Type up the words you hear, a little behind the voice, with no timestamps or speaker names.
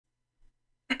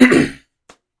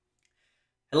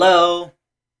Hello,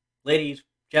 ladies,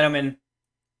 gentlemen,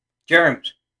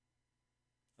 germs,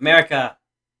 America,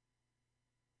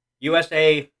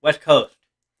 USA, West Coast,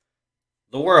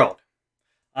 the world.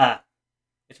 Uh,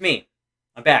 it's me.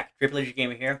 I'm back. Trippylegit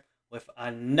Gamer here with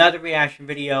another reaction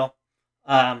video.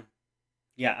 Um,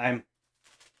 yeah, I'm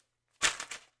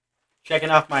checking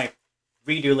off my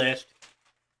redo list.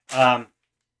 Um,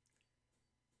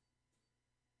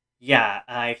 yeah,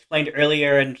 I explained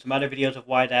earlier in some other videos of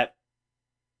why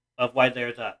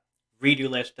there's a redo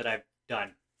list that I've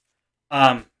done.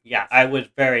 Yeah, I was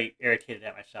very irritated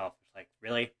at myself. It's like,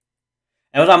 really?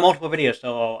 And it was on multiple videos,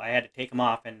 so I had to take them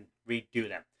off and redo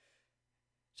them.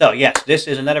 So, yes, this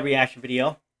is another reaction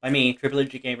video by me,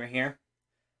 Trippylegit Gamer here.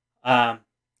 Yeah,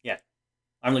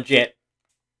 I'm legit,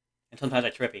 and sometimes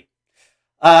I trippy.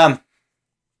 Um,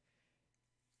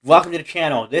 Welcome to the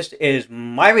channel. This is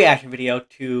my reaction video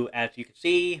to, as you can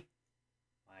see,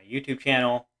 my YouTube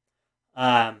channel,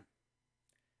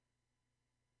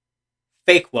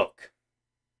 Fake Woke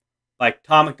by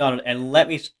Tom Macdonald. And let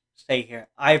me say here,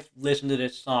 I've listened to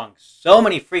this song so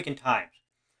many freaking times.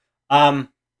 I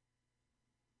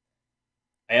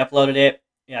uploaded it.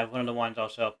 Yeah, one of the ones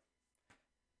also.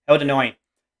 That was annoying.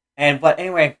 But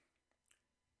anyway,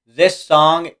 this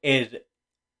song is,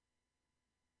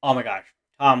 oh my gosh,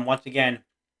 Tom, once again,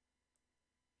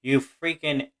 you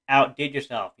freaking outdid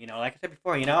yourself. Like I said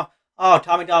before, oh,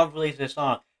 Tom Macdonald released this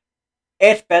song.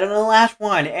 It's better than the last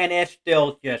one, and it's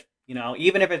still just,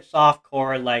 even if it's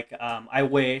softcore like I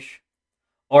Wish,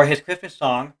 or his Christmas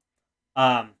song,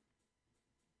 um,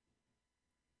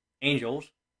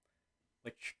 Angels,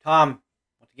 which, Tom,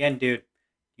 once again, dude,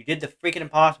 you did the freaking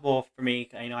impossible for me.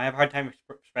 I have a hard time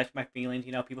expressing my feelings.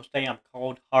 People say I'm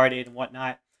cold-hearted and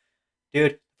whatnot.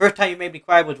 Dude, the first time you made me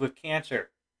cry was with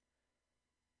Cancer.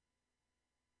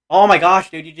 Oh my gosh,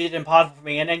 dude, you did it impossible for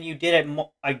me, and then you did it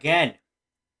again.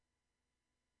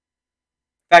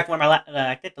 In fact,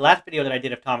 I think the last video that I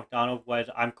did of Tom Macdonald was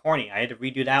I'm Corny. I had to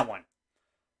redo that one.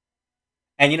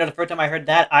 And the first time I heard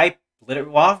that, I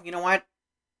literally, well, you know what?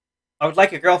 I was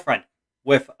like your girlfriend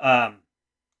with freaking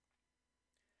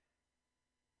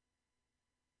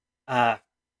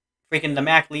the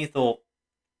Mac Lethal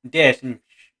diss, and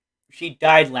she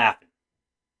died laughing.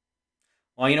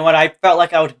 Well, you know what? I felt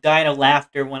like I was dying of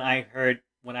laughter when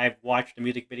I watched the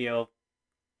music video.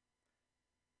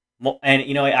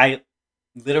 And, I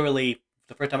literally,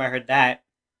 the first time I heard that,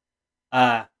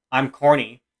 I'm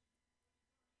Corny,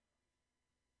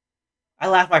 I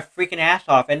laughed my freaking ass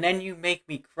off, and then you make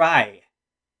me cry.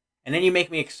 And then you make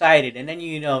me excited, and then,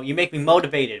 you make me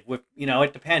motivated with,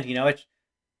 it depends, it's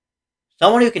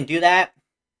someone who can do that.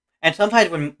 And sometimes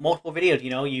with multiple videos,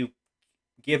 you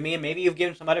give me, and maybe you've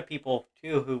given some other people,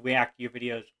 too, who react to your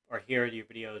videos, or hear your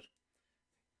videos,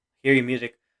 hear your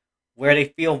music, where they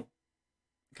feel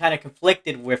kind of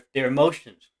conflicted with their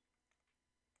emotions.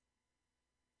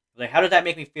 Like, how does that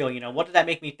make me feel? What does that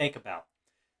make me think about?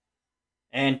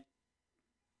 And,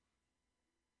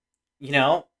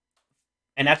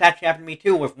 and that's actually happened to me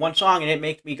too with one song, and it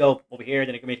makes me go over here,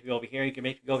 then it can make me go over here, it can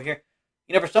make me go over here.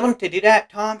 For someone to do that,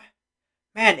 Tom,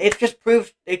 man, it just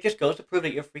goes to prove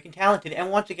that you're freaking talented. And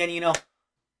once again,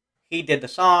 he did the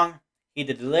song, he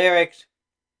did the lyrics,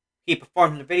 he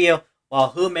performed in the video.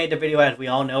 Well, who made the video? As we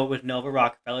all know, it was Nova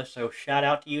Rockefeller. So shout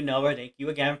out to you, Nova. Thank you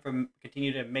again for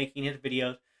continuing to making his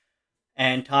videos.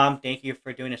 And Tom, thank you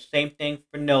for doing the same thing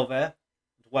for Nova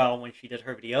as well when she does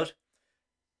her videos.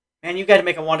 Man, you guys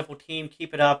make a wonderful team.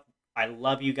 Keep it up. I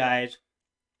love you guys.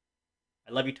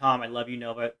 I love you, Tom. I love you,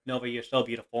 Nova. Nova, you're so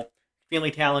beautiful.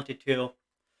 Extremely talented, too.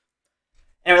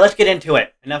 Anyway, let's get into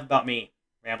it. Enough about me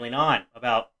rambling on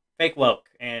about Fake Woke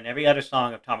and every other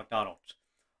song of Tom Macdonald's.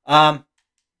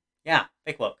 Yeah,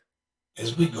 Fake Woke.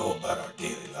 As we go about our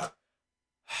daily life.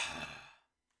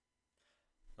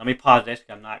 Let me pause this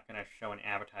because I'm not going to show an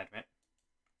advertisement.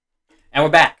 And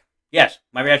we're back. Yes,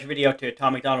 my reaction video to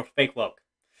Tom Macdonald's Fake Woke.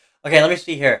 Okay, let me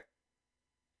see here.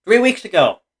 3 weeks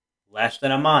ago, less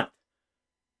than a month.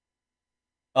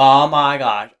 Oh my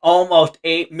gosh, almost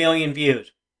 8 million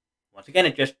views. Once again,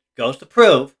 it just goes to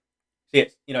prove. See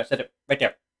it, it said it right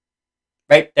there.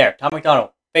 Right there, Tom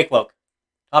Macdonald, Fake Woke.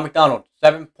 Tom Macdonald,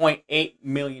 7.8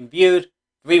 million views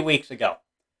 3 weeks ago.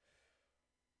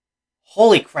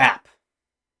 Holy crap.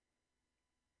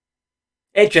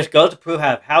 It just goes to prove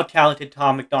how talented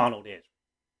Tom Macdonald is.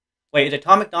 Wait, is it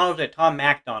Tom Macdonald or is it Tom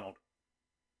Macdonald?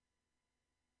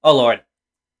 Oh, Lord.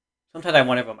 Sometimes I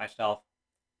wonder about myself.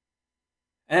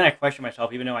 And then I question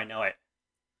myself, even though I know it.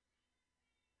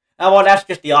 Oh, well, that's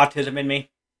just the autism in me.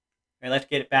 All right, let's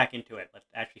get it back into it. Let's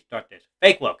actually start this.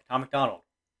 Fake Woke, Tom Macdonald.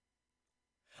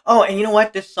 Oh, and you know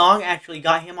what? This song actually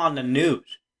got him on the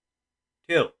news,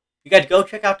 too. You guys go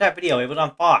check out that video. It was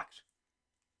on Fox.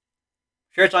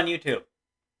 Sure, it's on YouTube.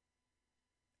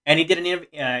 And he did an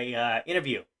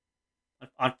interview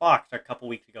on Fox a couple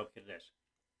weeks ago because of this.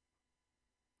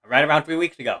 Right around 3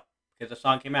 weeks ago, because the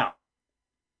song came out.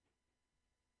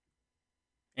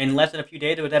 In less than a few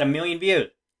days, it was at 1 million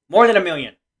views. More than 1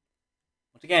 million.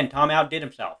 Once again, Tom outdid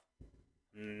himself.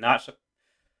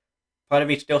 Part of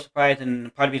me's still surprised,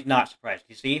 and part of me's not surprised.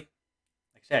 You see?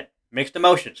 Like I said, mixed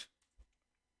emotions.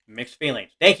 Mixed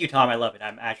feelings. Thank you, Tom. I love it.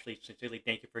 I'm actually sincerely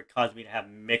thank you for causing me to have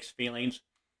mixed feelings.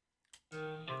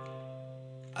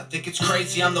 I think it's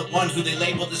crazy I'm the one who they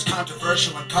labeled as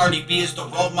controversial, and Cardi B is the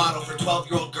role model for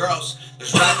 12-year-old girls.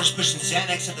 There's rappers pushing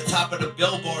Xanax at the top of the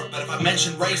billboard, but if I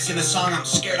mention race in a song, I'm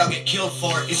scared I'll get killed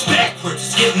for it. It's backwards,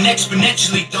 it's getting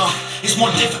exponentially dumb. It's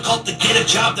more difficult to get a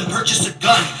job than purchase a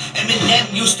gun.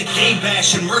 Eminem used to gay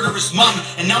bash and murder his mom,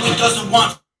 and now he doesn't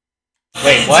want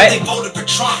Wait, what? They voted for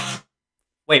Trump.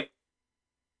 Wait.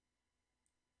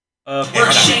 Okay, we're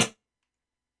ashamed.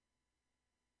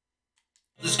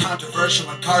 This controversial,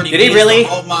 and Cardi B is the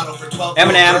role model for 12-year-old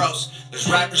Eminem. girls. There's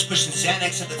rappers pushing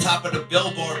Xanax at the top of the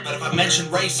billboard, but if I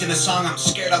mention race in a song, I'm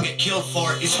scared I'll get killed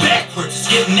for it. It's backwards, it's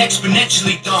getting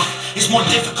exponentially dumb. It's more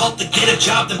difficult to get a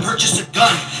job than purchase a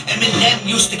gun. Eminem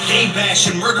used to gay bash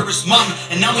and murder his mom,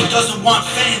 and now he doesn't want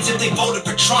fans if they voted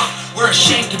for Trump. We're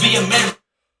ashamed to be American.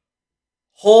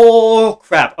 Oh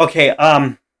crap. Okay,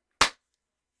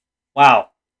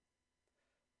 wow.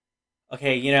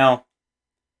 Okay, you know,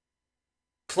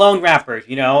 clone rappers,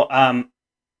 you know,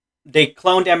 they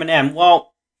cloned Eminem.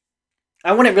 Well,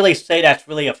 I wouldn't really say that's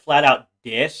really a flat-out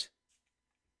diss.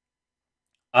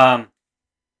 You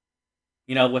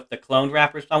know, with the cloned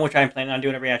rappers song, which I'm planning on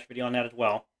doing a reaction video on that as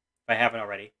well, if I haven't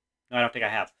already. No, I don't think I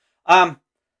have.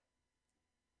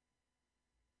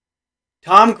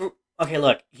 Okay,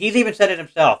 look, he's even said it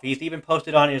himself. He's even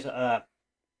posted on his,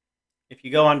 if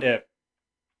you go onto,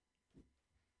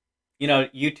 you know,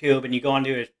 YouTube and you go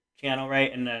onto his channel,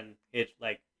 right, and then it's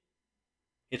like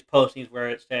his postings where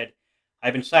it said,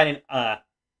 I've been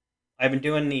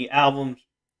doing the album's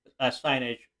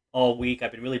signage all week.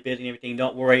 I've been really busy and everything.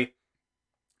 Don't worry.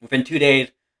 Within 2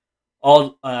 days,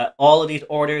 all of these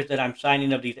orders that I'm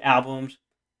signing of these albums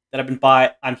that I've been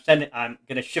bought, I'm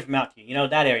gonna ship them out to you. You know,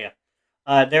 that area.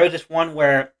 There was this one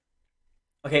where,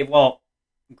 okay, well,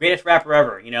 greatest rapper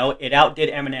ever. You know, it outdid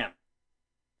Eminem.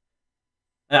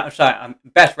 I'm sorry,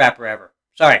 best rapper ever.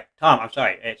 Sorry, Tom, I'm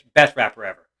sorry. It's best rapper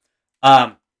ever.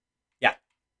 Yeah.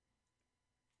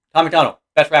 Tom Macdonald,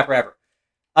 best rapper ever.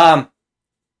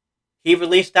 He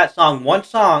released that song, one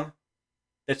song,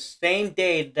 the same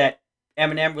day that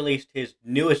Eminem released his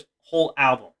newest whole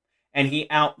album. And he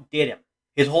outdid him.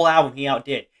 His whole album he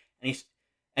outdid. And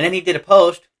then he did a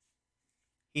post.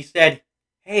 He said,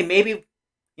 hey, maybe,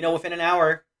 you know, within an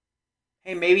hour,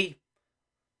 hey, maybe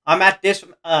I'm at this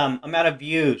amount of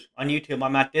views on YouTube.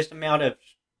 I'm at this amount of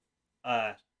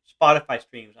Spotify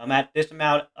streams. I'm at this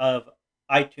amount of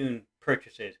iTunes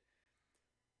purchases.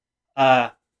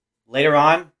 Later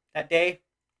on that day,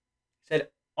 he said,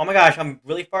 oh my gosh, I'm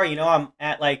really far. You know, I'm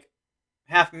at like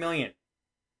 500,000.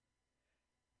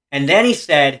 And then he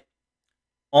said,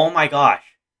 oh my gosh.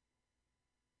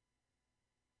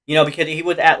 You know, because he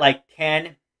was at like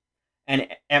 10 and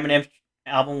Eminem's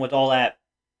album was all at,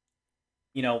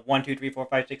 you know, 1, 2, 3, 4,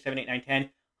 5, 6, 7, 8, 9, 10.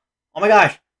 Oh my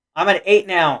gosh, I'm at 8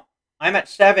 now. I'm at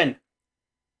 7.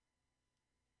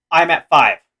 I'm at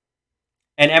 5.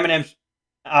 And Eminem's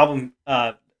album,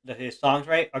 his songs,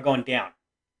 right, are going down.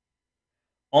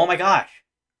 Oh my gosh.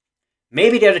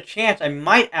 Maybe there's a chance I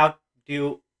might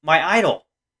outdo my idol.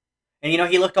 And, you know,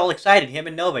 he looked all excited, him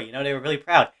and Nova. You know, they were really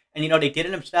proud. And, you know, they did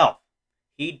it himself.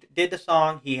 He did the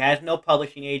song. He has no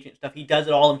publishing agent stuff. He does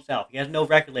it all himself. He has no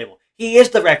record label. He is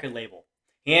the record label.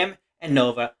 Him and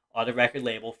Nova are the record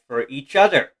label for each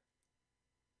other.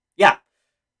 Yeah.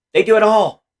 They do it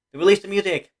all. They release the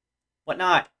music.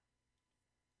 Whatnot.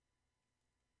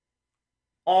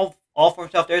 All for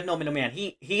himself. There's no middleman.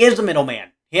 He is the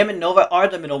middleman. Him and Nova are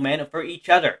the middleman for each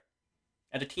other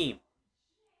as a team.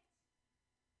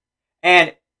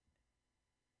 And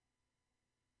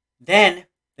then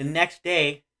the next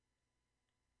day,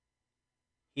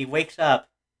 he wakes up,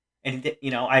 and,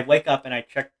 you know, I wake up and I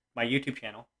check my YouTube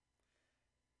channel,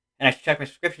 and I check my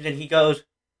subscriptions, and he goes,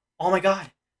 oh my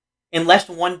God, in less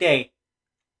than 1 day,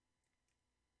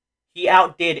 he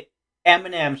outdid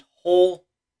Eminem's whole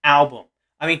album.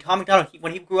 I mean, Tom Macdonald,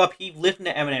 when he grew up, he listened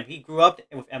to Eminem. He grew up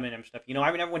with Eminem stuff. You know, I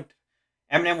remember when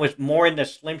Eminem was more in the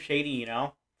Slim Shady, you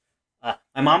know.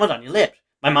 My mama's on your lips.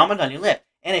 My mama's on your lip.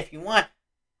 And if you want,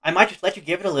 I might just let you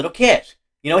give it a little kiss.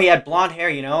 You know, he had blonde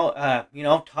hair, you know.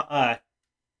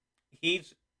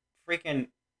 He's freaking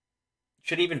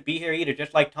shouldn't even be here either.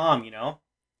 Just like Tom, you know,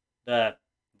 the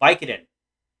Vicodin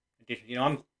edition. You know,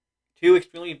 I'm two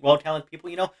extremely well talented people.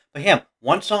 You know, but him,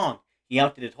 one song, he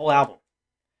outdid his whole album,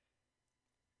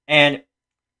 and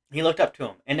he looked up to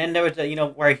him. And then there was you know,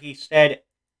 where he said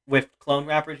with clone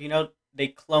rappers, you know, they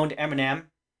cloned Eminem.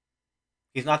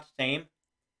 He's not the same.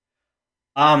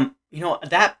 You know,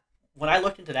 that when I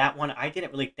looked into that one, I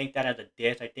didn't really think that as a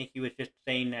diss. I think he was just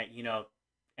saying that, you know,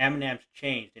 Eminem's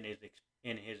changed in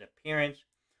his appearance,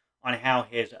 on how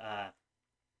his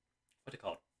what's it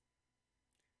called?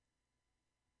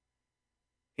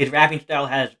 His rapping style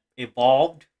has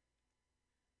evolved.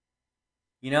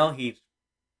 You know, he's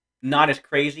not as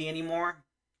crazy anymore.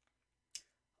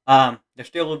 They're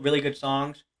still really good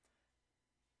songs,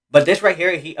 but this right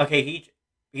here, he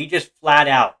just flat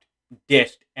out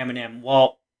dissed Eminem.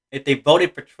 Well, if they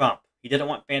voted for Trump, he doesn't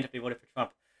want fans if they voted for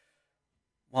Trump.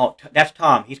 Well, that's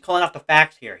Tom. He's calling out the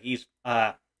facts here. He's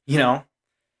you know,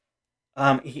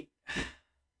 he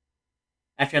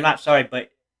actually, I'm not sorry,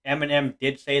 but Eminem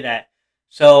did say that.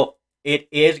 So it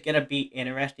is gonna be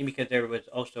interesting because there's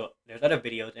other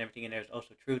videos and everything, and there's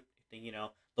also truth. You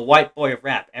know, the white boy of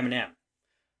rap, Eminem.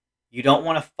 You don't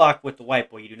want to fuck with the white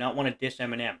boy. You do not want to diss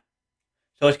Eminem.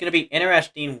 So it's gonna be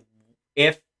interesting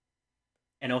if,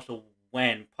 and also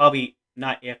when, probably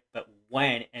not if, but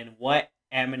when and what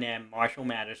Eminem, Marshall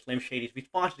Mathers, Slim Shady's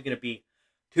response is gonna be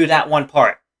to that one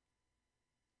part.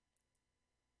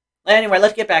 Anyway,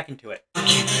 let's get back into it.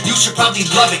 You should probably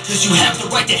love it, cause you have the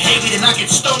right to hate it and not get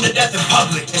stoned to death in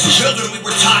public. As children we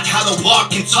were taught how to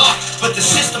walk and talk, but the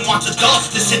system wants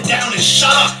adults to sit down and shut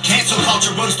up. Cancel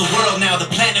culture runs the world now, the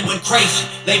planet went crazy.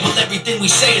 Labeled everything we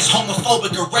say as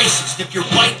homophobic or racist. If you're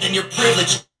white, then you're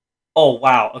privileged. Oh,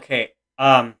 wow, okay.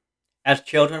 As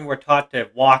children, we're taught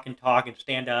to walk and talk and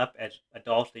stand up. As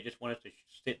adults, they just want us to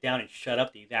sit down and shut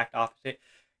up, the exact opposite.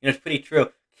 You know, it's pretty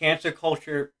true. Cancer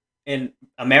culture in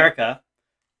America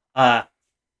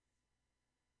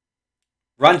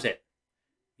runs it.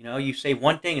 You know, you say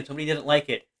one thing and somebody doesn't like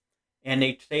it, and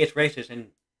they say it's racist,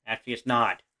 and actually it's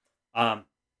not.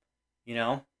 You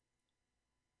know,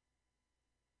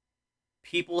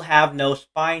 people have no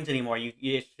spines anymore.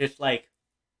 It's just like,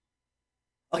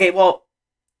 okay, well,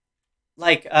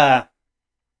 like, I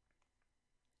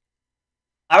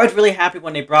was really happy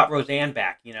when they brought Roseanne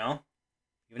back. You know,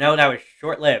 even though that was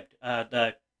short lived.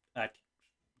 The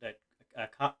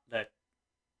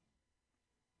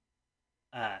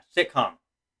sitcom,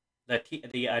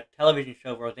 the television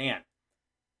show Roseanne.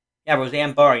 Yeah,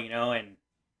 Roseanne Barr, you know, and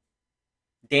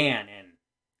Dan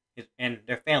and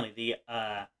their family. The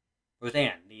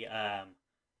Roseanne, the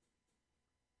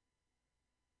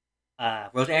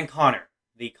Roseanne Connor,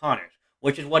 the Connors,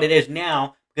 which is what it is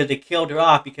now because they killed her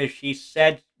off because she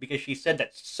said that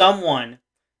someone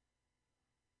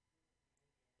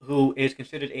who is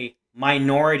considered a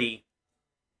minority,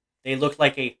 they look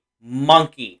like a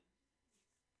monkey.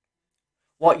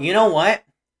 Well, you know what?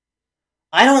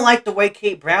 I don't like the way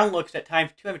Kate Brown looks at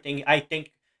times too. Everything. I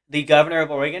think the governor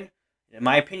of Oregon, in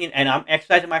my opinion, and I'm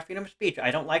exercising my freedom of speech, I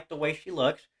don't like the way she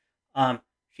looks.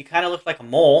 She kind of looks like a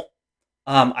mole.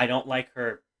 I don't like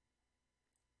her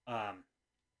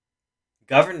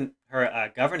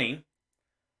governing.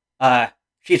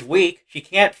 She's weak. She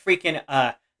can't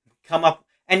freaking come up.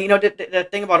 And you know the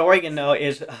thing about Oregon though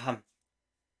is,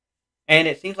 and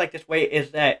it seems like this way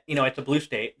is that, you know, it's a blue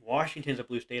state. Washington's a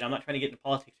blue state. I'm not trying to get into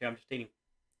politics here. I'm just stating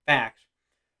facts.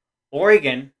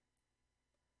 Oregon,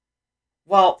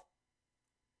 well,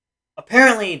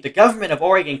 apparently the government of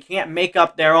Oregon can't make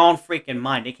up their own freaking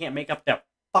mind. They can't make up their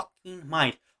fucking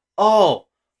mind. Oh,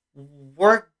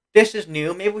 this is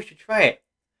new. Maybe we should try it.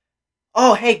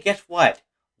 Oh, hey, guess what?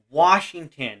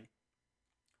 Washington.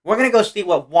 We're going to go see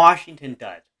what Washington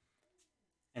does.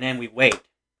 And then we wait.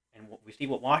 And we see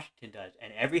what Washington does.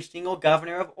 And every single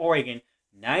governor of Oregon,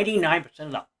 99%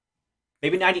 of the,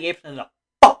 maybe 98% of the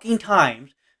fucking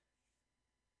times,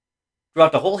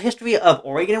 throughout the whole history of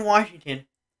Oregon and Washington,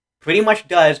 pretty much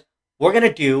does, we're going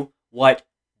to do what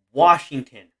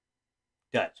Washington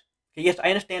does. Okay, yes, I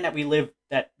understand that we live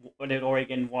that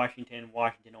Oregon, Washington,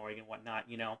 Oregon, whatnot,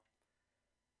 you know.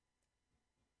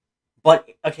 But,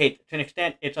 okay, to an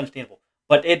extent, it's understandable.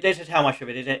 But this is how much of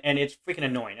it is, and it's freaking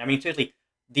annoying. I mean, seriously,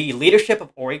 the leadership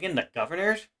of Oregon, the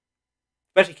governors,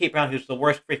 especially Kate Brown, who's the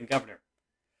worst freaking governor.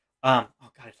 Oh,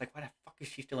 God, it's like, why the fuck is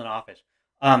she still in office?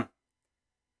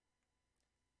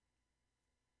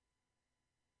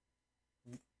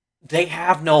 They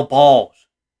have no balls.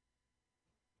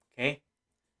 Okay?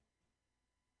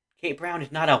 Kate Brown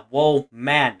is not a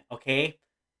woman, okay?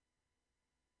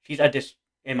 She's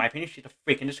in my opinion, she's a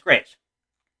freaking disgrace.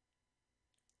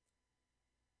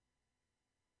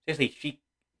 seriously, she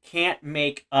can't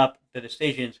make up the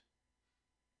decisions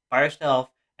by herself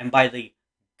and by the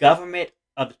government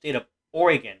of the state of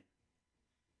Oregon.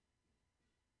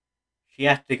 She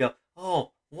has to go,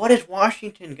 oh, what is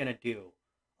Washington going to do?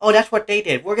 Oh, that's what they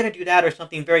did. We're going to do that or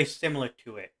something very similar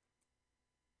to it.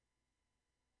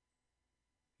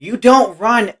 You don't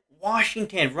run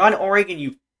Washington. Run Oregon,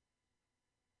 you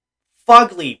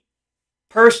fugly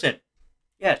person.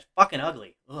 Yeah, it's fucking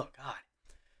ugly. Oh, God.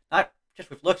 Not just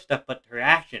with look stuff, but her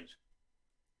actions.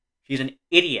 She's an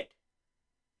idiot.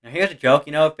 Now, here's a joke.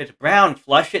 You know, if it's brown,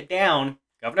 flush it down.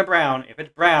 Governor Brown, if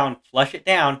it's brown, flush it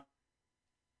down.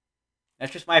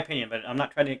 That's just my opinion, but I'm not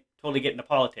trying to totally get into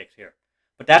politics here.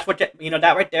 But that's what, that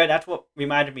right there, that's what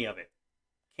reminded me of it.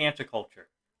 Cancer culture.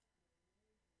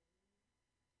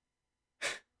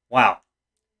 Wow.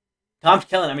 Tom's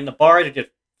killing. I mean, the bars are just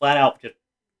flat out, just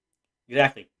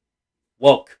exactly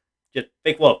woke. Just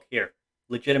fake woke here.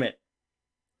 Legitimate.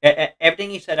 Everything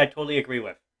he said, I totally agree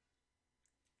with.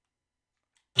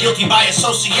 Guilty by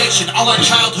association, all our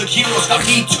childhood heroes got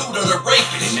me too to the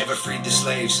rapists. They never freed the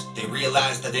slaves. They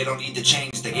realized that they don't need to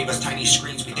change. They gave us tiny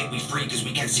screens, we think we free because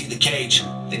we can't see the cage.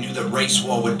 They knew that race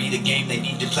war would be the game they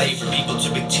need to play. For people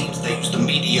to big teams, they use the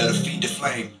media to feed the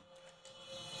flame.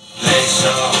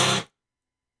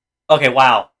 Okay,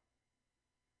 wow.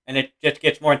 And it just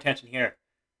gets more intense in here.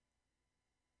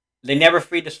 They never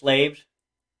freed the slaves.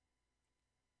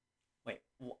 Wait,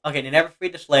 okay, they never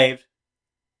freed the slaves.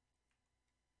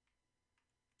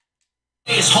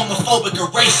 Is homophobic or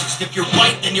racist. If you're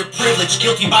white, then you're privileged.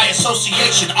 Guilty by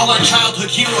association. All our childhood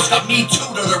heroes got me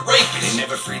too to the rapists. They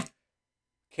never freed.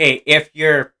 Okay, if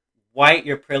you're white,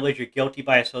 you're privileged, you're guilty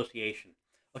by association.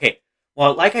 Okay,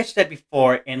 well, like I said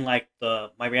before in like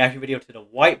my reaction video to the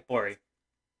White Boy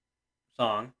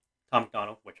song, Tom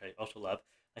Macdonald, which I also love,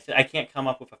 I said I can't come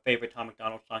up with a favorite Tom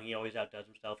Macdonald song. He always outdoes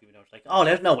himself, even though it's like, oh,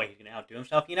 there's no way he's gonna outdo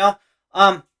himself, you know?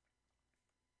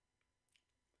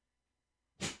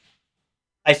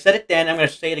 I said it then, I'm going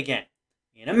to say it again.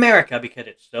 In America, because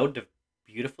it's so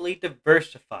beautifully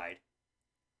diversified,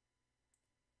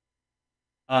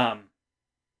 I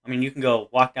mean, you can go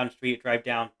walk down the street, drive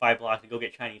down 5 blocks, and go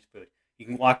get Chinese food. You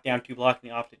can walk down 2 blocks in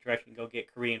the opposite direction and go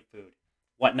get Korean food.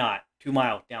 Whatnot. 2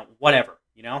 miles down, whatever,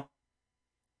 you know?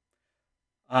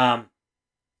 And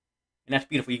that's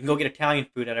beautiful. You can go get Italian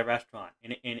food at a restaurant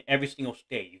in every single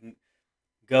state. You can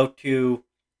go to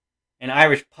an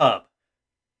Irish pub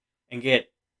and get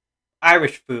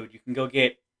Irish food. You can go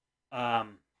get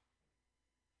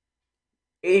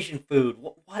Asian food,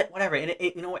 whatever. And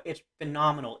you know what? It's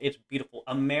phenomenal. It's beautiful.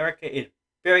 America is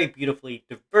very beautifully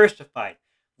diversified.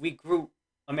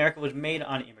 America was made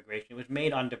on immigration. It was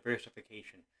made on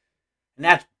diversification. And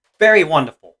that's very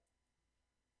wonderful.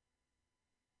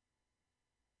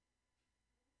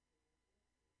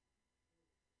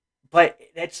 But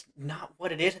that's not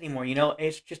what it is anymore, you know?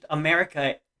 It's just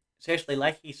America, seriously,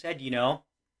 like he said, you know?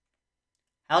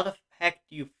 How the heck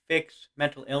do you fix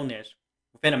mental illness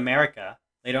within America?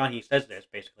 Later on he says this,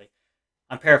 basically.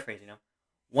 I'm paraphrasing him.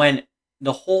 When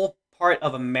the whole part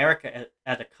of America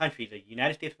as a country, the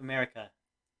United States of America,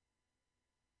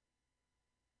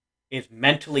 is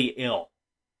mentally ill.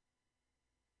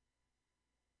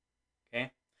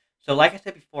 Okay? So like I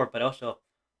said before, but also,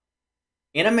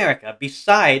 in America,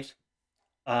 besides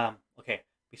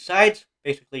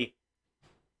basically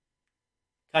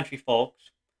country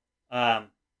folks,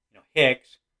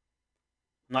 hicks,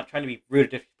 I'm not trying to be rude or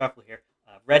disrespectful here,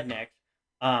 rednecks,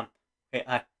 Tom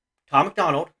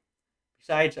Macdonald,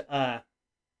 besides our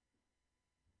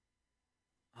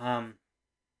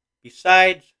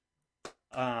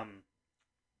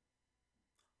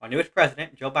newest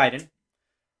president, Joe Biden,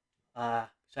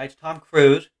 besides Tom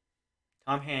Cruise,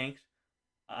 Tom Hanks,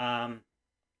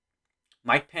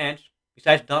 Mike Pence,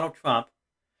 besides Donald Trump,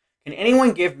 can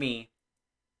anyone give me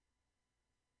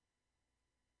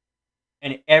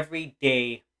an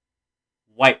everyday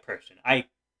white person? I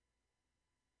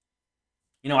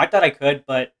thought I could,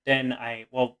 but then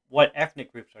what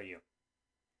ethnic groups are you?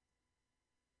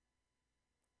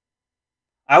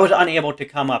 I was unable to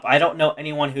come up. I don't know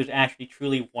anyone who's actually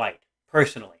truly white,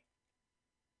 personally.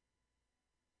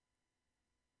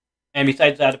 And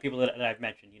besides the other people that I've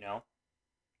mentioned, you know.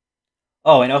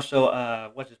 Oh, and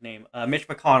also, what's his name? Mitch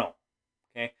McConnell.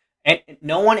 Okay, and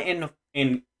no one in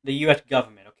the U.S.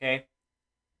 government. Okay,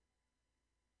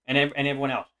 and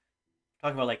everyone else. I'm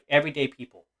talking about like everyday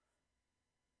people.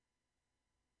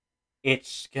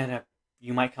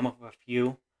 You might come up with a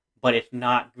few, but it's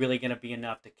not really gonna be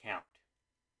enough to count.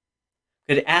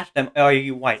 Because ask them, are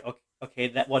you white?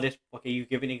 Okay, you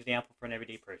give an example for an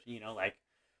everyday person. You know, like,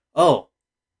 oh,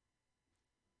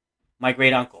 my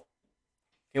great uncle.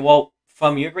 Okay, well,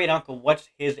 from your great uncle, what's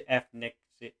his ethnicity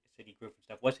group and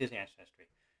stuff? What's his ancestry?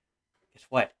 Guess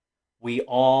what? We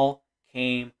all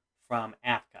came from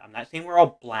Africa. I'm not saying we're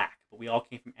all black, but we all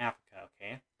came from Africa,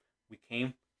 okay? We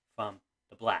came from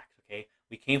the blacks, okay?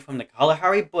 We came from the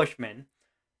Kalahari Bushmen,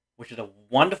 which is a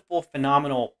wonderful,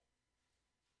 phenomenal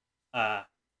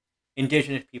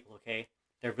indigenous people, okay?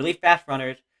 They're really fast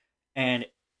runners, and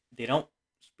they don't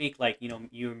speak like,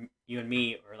 you and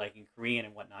me, or like in Korean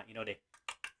and whatnot.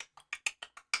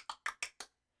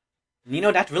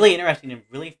 That's really interesting and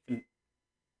really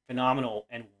phenomenal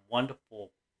and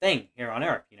wonderful thing here on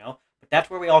Earth, But that's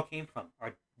where we all came from.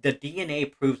 The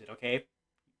DNA proves it, okay?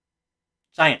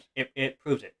 Science, it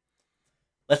proves it.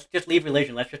 Let's just leave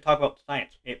religion. Let's just talk about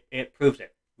science. It proves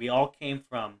it. We all came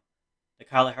from the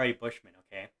Kalahari Bushmen,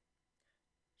 okay?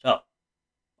 So,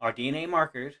 our DNA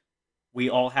markers, we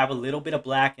all have a little bit of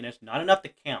black in us, not enough to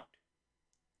count.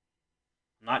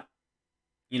 Not,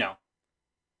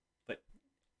 but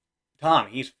Tom,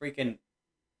 he's freaking,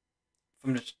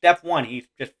 from the step one, he's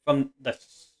just from the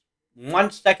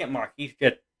 1 second mark, he's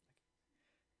just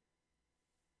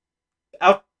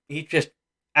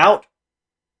out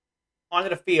onto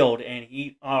the field and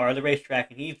or the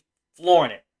racetrack, and he's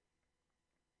flooring it.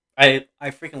 I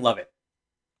freaking love it.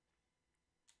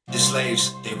 The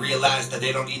slaves, they realized that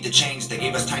they don't need to change. They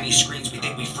gave us tiny screens, we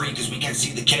think we free because we can't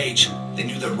see the cage. They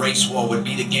knew the race war would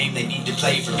be the game they need to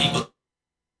play for people.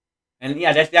 And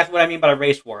yeah, that's what I mean by a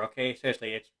race war, okay?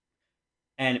 Seriously,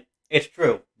 it's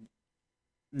true.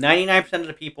 99% of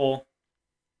the people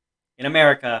in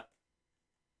America,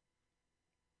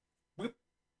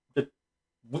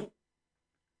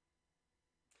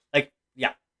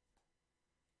 yeah.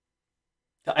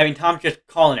 I mean, Tom's just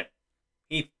calling it.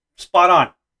 He's spot on.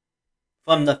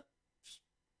 From the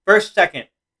first second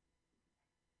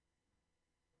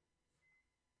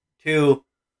to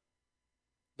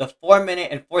the 4 minute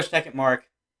and 4 second mark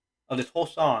of this whole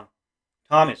song,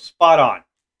 Tom is spot on.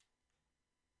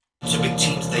 So big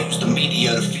teams, they use the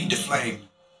media to feed the flame.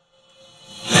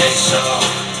 They so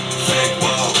fake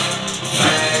woke,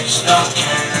 facts don't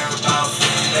care about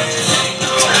feelings.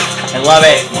 I love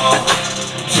it.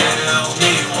 Tell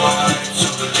me what to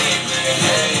believe in.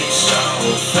 Hey, so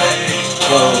fake.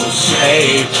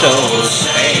 Hey,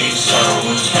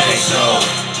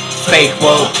 fake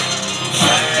woke.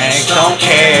 Facts don't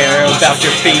care about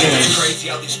your feelings. It's crazy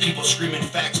how these people screaming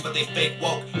facts, but they fake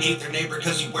woke. Hate their neighbor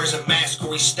because he wears a mask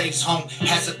or he stays home.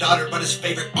 Has a daughter, but his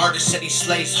favorite artist said he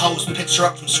slays hoes. Picks her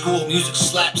up from school, music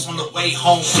slaps on the way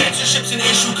home. Censorship's an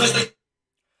issue because they...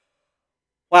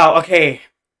 Wow, okay.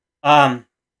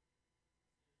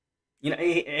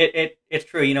 It's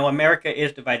true. America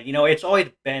is divided. It's always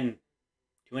been,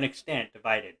 to an extent,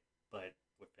 divided. But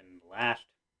within the last...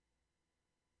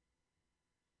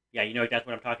 Yeah, that's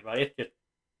what I'm talking about. It's just...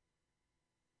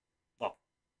 Well,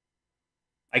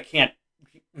 I can't...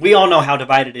 We all know how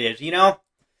divided it is,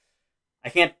 I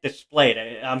can't display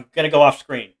it. I'm going to go off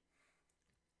screen.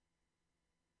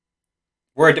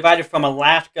 We're divided from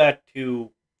Alaska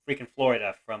to freaking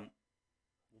Florida, from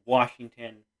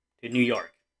Washington to New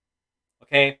York.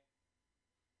 Okay?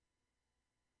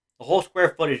 The whole square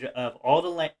footage of all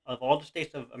the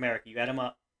states of America, you add them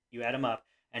up,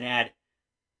 and add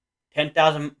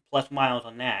 10,000 plus miles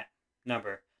on that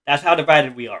number. That's how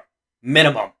divided we are.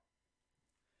 Minimum.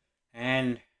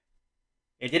 And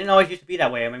it didn't always used to be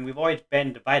that way. I mean, we've always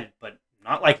been divided, but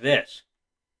not like this.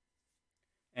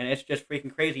 And it's just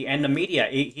freaking crazy. And the media,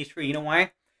 he's true. You know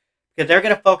why? Because they're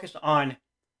going to focus on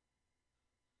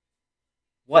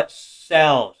what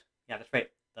sells. Yeah, that's right.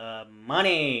 The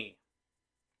money.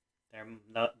 The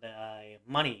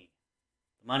money.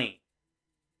 The money.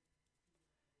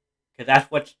 Because that's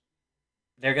what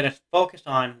they're going to focus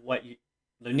on.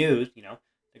 The news, they're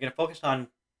going to focus on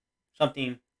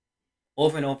something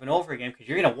over and over and over again because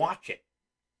you're going to watch it.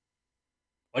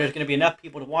 Or there's going to be enough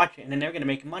people to watch it, and then they're going to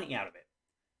make money out of it.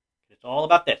 It's all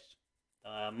about this.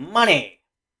 The money.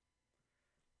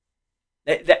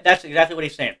 That's exactly what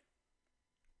he's saying.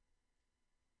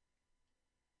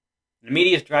 The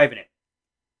media is driving it.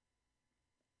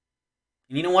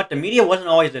 And you know what? The media wasn't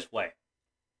always this way.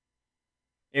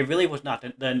 It really was not.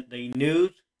 The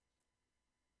news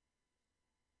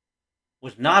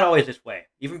was not always this way.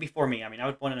 Even before me. I mean, I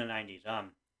was born in the 90s.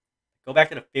 Go back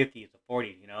to the 50s, the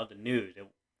 40s, the news.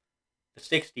 The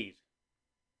 60s.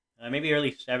 Maybe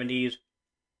early 70s.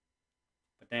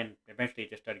 But then eventually it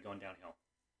just started going downhill.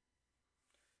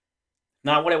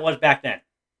 Not what it was back then.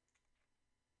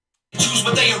 Choose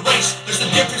what they erase. There's a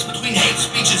difference between hate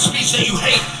speech and speech that you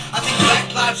hate. I think Black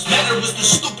Lives Matter was the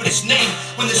stupidest name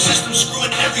when the system's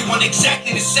screwing everyone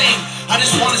exactly the same. I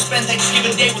just want to spend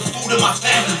Thanksgiving Day with food and my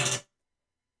family.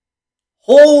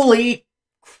 Holy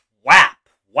crap.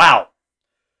 Wow.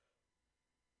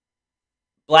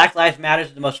 Black Lives Matter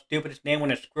is the most stupidest name when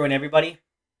they're screwing everybody.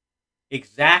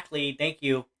 Exactly. Thank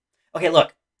you. Okay,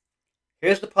 look.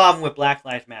 Here's the problem with Black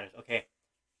Lives Matter. Okay.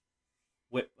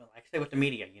 Like I say, with the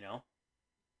media, you know.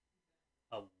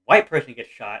 A white person gets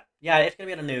shot. Yeah, it's going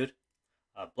to be on the news.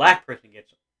 A black person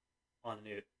gets on the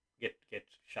news, gets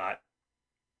shot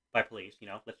by police, you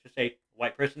know. Let's just say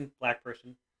white person, black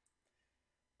person.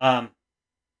 They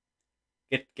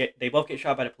both get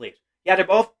shot by the police. Yeah,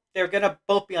 they're gonna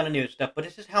both be on the news and stuff, but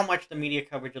this is how much the media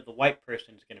coverage of the white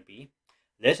person is gonna be.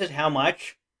 This is how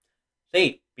much,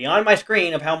 see, beyond my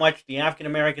screen of how much the African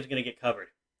American is gonna get covered.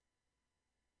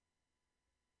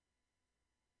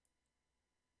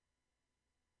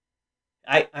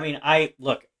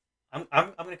 Look, I'm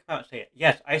gonna come out and say it.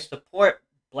 Yes, I support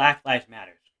Black Lives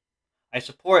Matter. I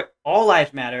support all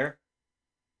lives matter.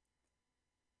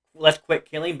 Let's quit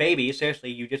killing babies.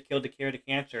 Seriously, you just killed the cure to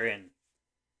cancer, and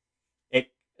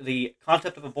the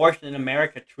concept of abortion in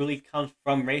America truly comes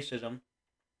from racism.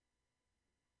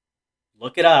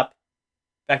 Look it up.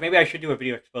 In fact, maybe I should do a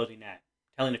video exposing that,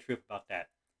 telling the truth about that.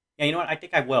 Yeah, you know what? I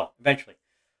think I will, eventually.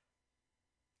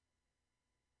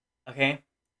 Okay?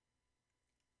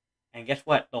 And guess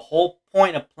what? The whole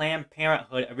point of Planned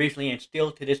Parenthood, originally and still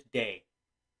to this day,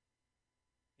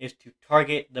 is to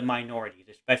target the minorities,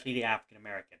 especially the African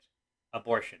Americans.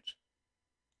 Abortions.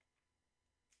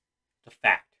 It's a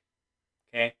fact.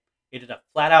 Okay? It is a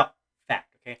flat-out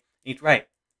fact. Okay? He's right.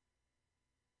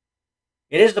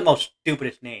 It is the most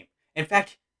stupidest name. In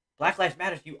fact, Black Lives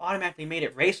Matter, you automatically made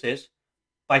it racist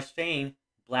by saying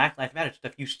Black Lives Matter. So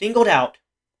if you singled out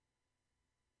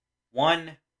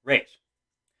one race,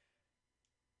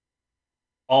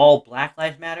 all Black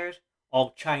Lives Matter,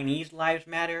 all Chinese lives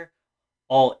matter,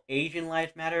 all Asian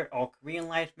lives matter, all Korean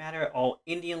lives matter, all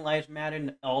Indian lives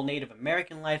matter, all Native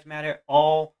American lives matter,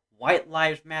 all white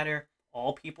lives matter,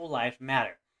 all people lives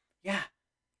matter. Yeah,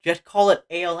 just call it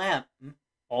ALM,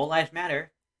 all lives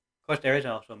matter. Of course, there is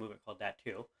also a movement called that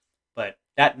too, but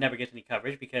that never gets any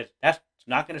coverage because that's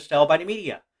not going to sell by the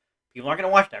media. People aren't going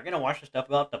to watch that. They're going to watch the stuff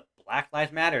about the Black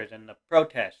Lives Matters and the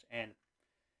protests, and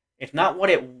it's not what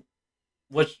it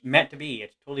was meant to be.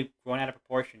 It's totally grown out of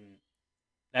proportion.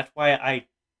 That's why I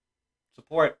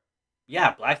support,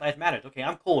 yeah, Black Lives Matters. Okay,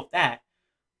 I'm cool with that,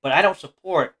 but I don't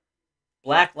support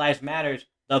Black Lives Matters,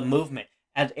 the movement,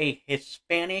 as a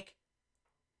Hispanic,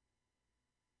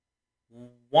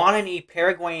 Guanani,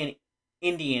 Paraguayan,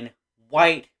 Indian,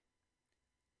 white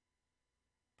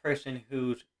person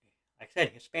who's, like I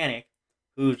said, Hispanic,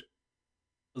 who's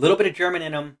a little bit of German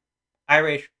in him,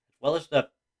 Irish, as well as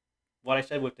what I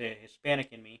said with the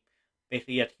Hispanic in me,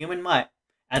 basically as human mutt,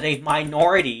 as a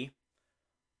minority,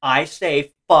 I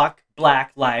say fuck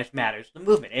Black Lives Matters, the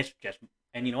movement. It's just,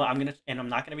 and you know what, I'm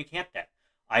not gonna recant that.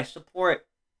 I support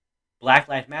Black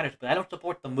Lives Matters, but I don't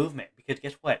support the movement because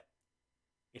guess what?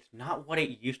 It's not what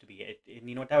it used to be. And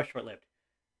you know what? That was short-lived.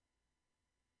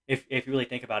 If you really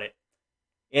think about it,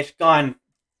 it's gone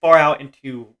far out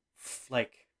into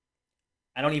like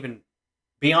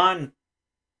beyond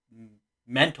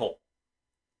mental.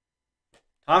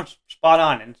 Tom's spot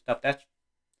on and stuff. That's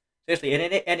seriously,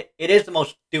 and it is the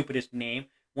most stupidest name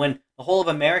when the whole of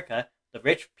America, the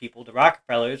rich people, the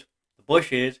Rockefellers, the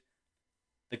Bushes,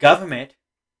 the government,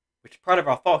 which is part of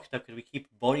our fault stuff because we keep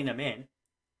voting them in.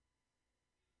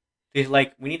 She's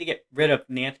like, we need to get rid of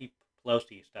Nancy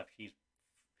Pelosi stuff. She's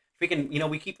freaking,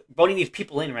 we keep voting these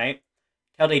people in, right?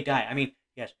 Till they die. I mean,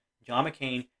 yes, John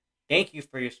McCain, thank you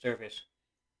for your service.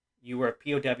 You were a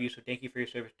POW, so thank you for your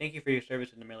service. Thank you for your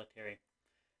service in the military.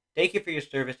 Thank you for your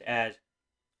service as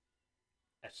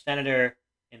a senator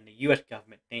in the U.S.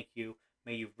 government. Thank you.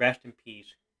 May you rest in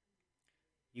peace.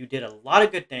 You did a lot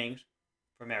of good things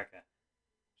for America.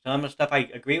 Some of the stuff I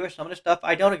agree with, some of the stuff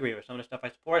I don't agree with, some of the stuff I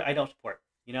support, I don't support.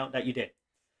 That you did.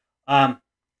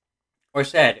 Or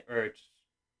said, or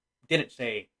didn't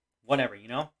say, whatever,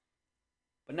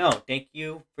 But no, thank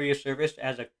you for your service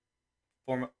as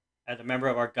a member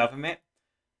of our government.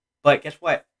 But guess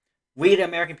what? We, the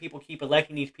American people, keep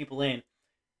electing these people in,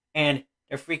 and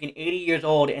they're freaking 80 years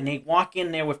old, and they walk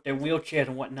in there with their wheelchairs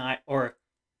and whatnot, or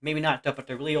maybe not stuff, but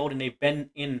they're really old, and they've been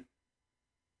in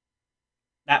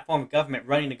that form of government,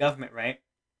 running the government, right?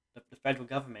 The federal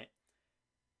government,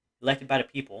 elected by the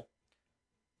people,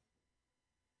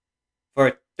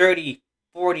 for 30,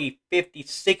 40, 50,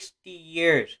 60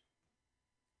 years.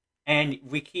 And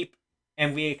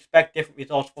we expect different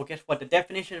results. Well, guess what? The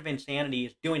definition of insanity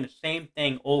is doing the same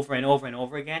thing over and over and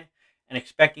over again and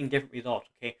expecting different results,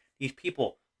 okay? These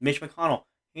people, Mitch McConnell,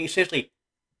 seriously,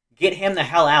 Get him the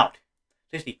hell out.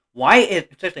 Seriously, why is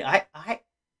seriously?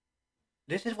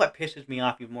 This is what pisses me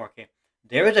off even more. Okay,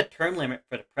 there is a term limit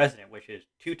for the president, which is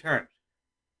 2 terms.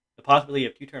 The possibility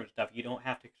of 2 terms stuff. You don't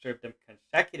have to serve them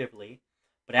consecutively,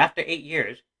 but after 8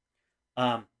 years,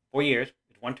 4 years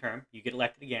is 1 term. You get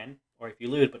elected again, or if you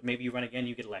lose, but maybe you run again,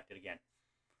 you get elected again.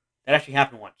 That actually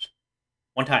happened once,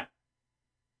 1 time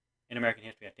in American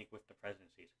history, I think, with the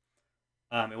presidencies.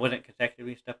 It wasn't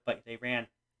consecutively stuff, but they ran.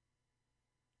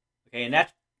 Okay, and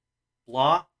that's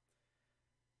law.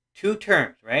 2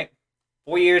 terms, right?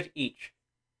 4 years each.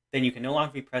 Then you can no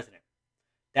longer be president.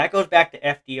 That goes back to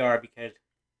FDR because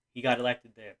he got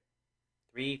elected the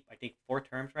 4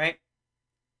 terms, right?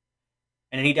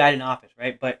 And then he died in office,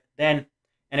 right? But then,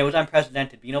 and it was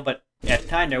unprecedented, but at the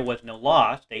time there was no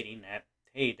law stating that,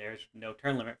 hey, there's no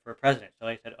term limit for a president. So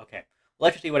they said, okay,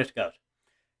 let's just see where this goes.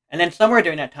 And then somewhere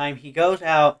during that time, he goes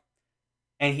out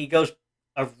and he goes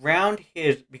around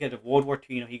because of World War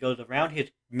II, he goes around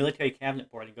his military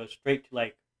cabinet board and goes straight to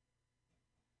like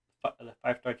the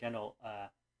 5-star general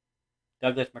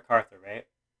Douglas MacArthur, right?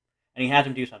 And he has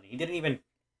him do something. He didn't even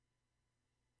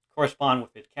correspond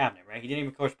with his cabinet, right? He didn't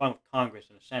even correspond with Congress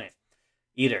and the Senate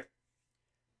either.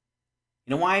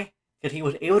 You know why? Because he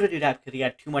was able to do that because he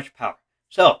had too much power.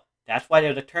 So that's why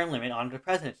there's a term limit on the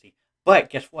presidency. But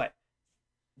guess what?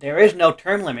 There is no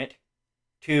term limit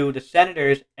to the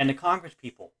senators and the Congress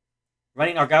people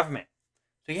running our government.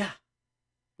 So yeah,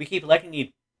 we keep electing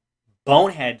these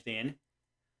boneheads in.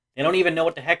 They don't even know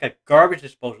what the heck a garbage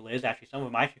disposal is. Actually, some of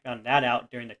them actually found that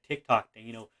out during the TikTok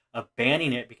thing, of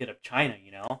banning it because of China,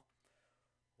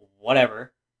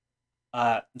 Whatever.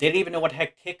 They didn't even know what the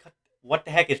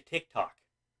heck is TikTok.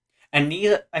 And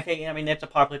that's a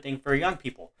popular thing for young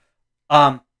people.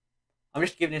 I'm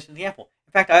just giving this an example.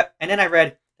 In fact, then I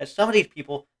read that some of these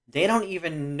people, they don't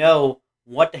even know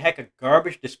what the heck a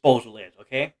garbage disposal is,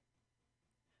 okay?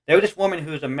 There was this woman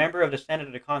who's a member of the Senate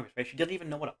or the Congress, right? She doesn't even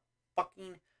know what a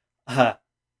fucking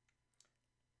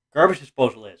garbage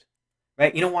disposal is,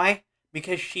 right? You know why?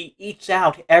 Because she eats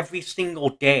out every single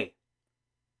day.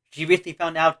 She recently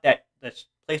found out that the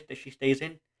place that she stays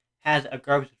in has a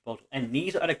garbage disposal. And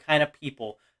these are the kind of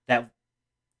people that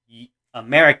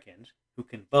Americans who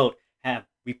can vote have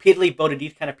repeatedly voted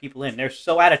these kind of people in. They're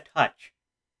so out of touch.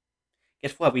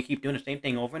 Guess what? We keep doing the same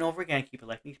thing over and over again, keep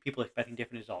electing these people expecting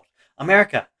different results.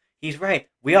 America, he's right.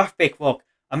 We are fake woke.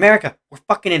 America, we're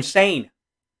fucking insane.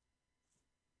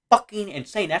 Fucking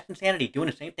insane. That's insanity. Doing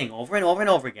the same thing over and over and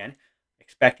over again,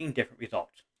 expecting different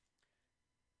results.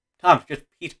 Tom's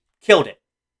he's killed it.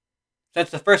 Since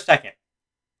the first second.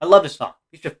 I love this song.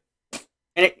 He's just,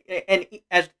 and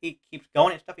as he keeps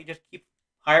going and stuff, he just keeps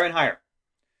higher and higher.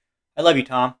 I love you,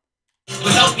 Tom.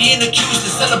 Without being accused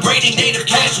of celebrating native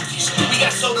casualties, we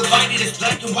got so divided it's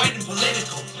black and white and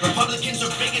political. Republicans are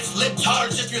bigots,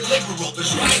 libtards if you're liberal.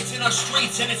 There's riots in our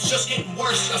streets and it's just getting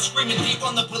worse. Y'all screaming deep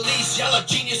on the police, y'all are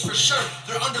genius for sure.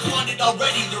 They're underfunded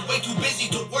already, they're way too busy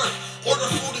to work. Order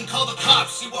food and call the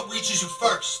cops, see what reaches you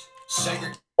first.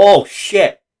 Oh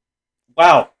shit.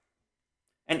 Wow.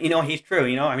 And he's true,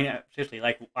 seriously,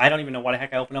 I don't even know why the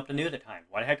heck I open up the news at times.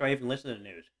 Why the heck do I even listen to the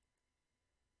news?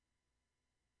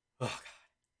 Oh, God.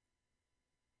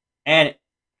 And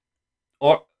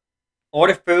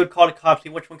order food, call the cops, see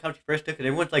which one comes first, because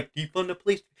everyone's like, defund the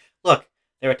police. Look,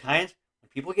 there are times when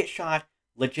people get shot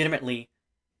legitimately,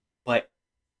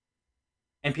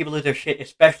 and people lose their shit,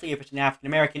 especially if it's an African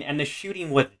American, and the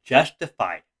shooting was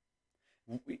justified.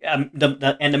 And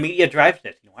the media drives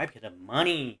this. Why? Because of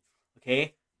money.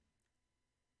 Okay?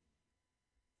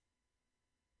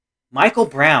 Michael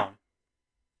Brown.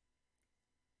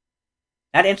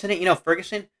 That incident,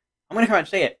 Ferguson, I'm going to try and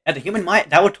say it. As a human mind,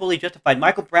 that was totally justified.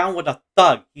 Michael Brown was a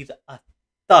thug. He's a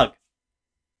thug.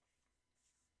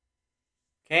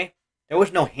 Okay? There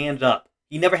was no hands up.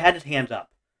 He never had his hands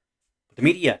up. But the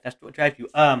media, that's what drives you.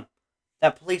 That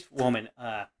police woman,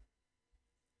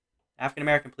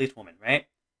 African-American police woman, right?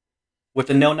 With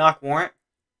the no-knock warrant,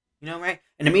 right?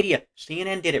 And the media,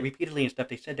 CNN did it repeatedly and stuff.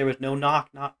 They said there was no knock,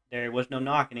 there was no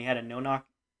knock, and they had a no-knock.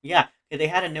 Yeah, they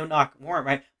had a no-knock warrant,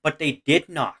 right? But they did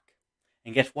knock.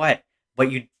 And guess what?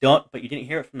 But you didn't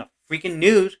hear it from the freaking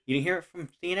news. You didn't hear it from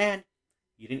CNN.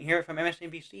 You didn't hear it from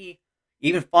MSNBC.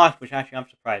 Even Fox, which actually I'm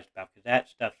surprised about, because that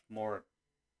stuff's more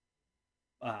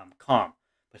calm.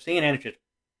 But CNN is just,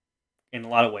 in a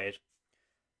lot of ways.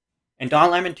 And Don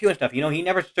Lemon too and stuff. He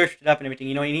never searched it up and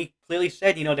everything. And he clearly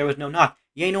said, there was no knock.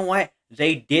 Yeah, you know what?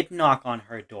 They did knock on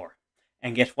her door.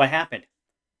 And guess what happened?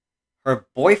 Her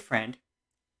boyfriend,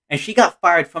 and she got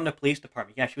fired from the police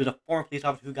department. Yeah, she was a former police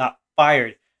officer who got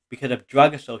fired because of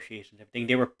drug associations and everything.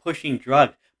 They were pushing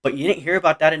drugs. But you didn't hear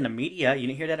about that in the media. You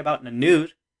didn't hear that about in the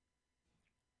news.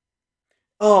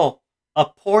 Oh, a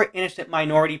poor innocent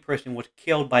minority person was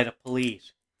killed by the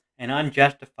police and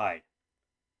unjustified.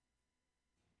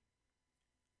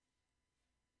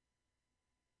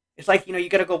 It's like, you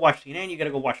got to go watch CNN, you got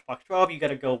to go watch Fox 12, you got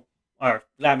to go, or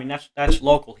I mean that's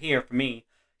local here for me.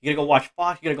 You got to go watch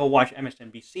Fox, you got to go watch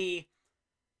MSNBC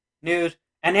news,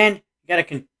 and then you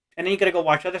got to go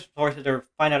watch other sources or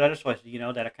find out other sources,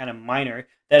 that are kind of minor,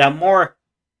 that are more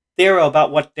thorough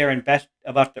about what they're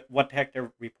what the heck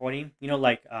they're reporting.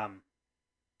 Like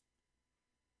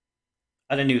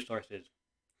other news sources.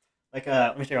 Like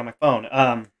let me see on my phone.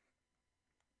 I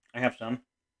have some.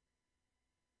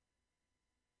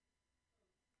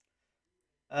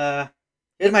 Uh,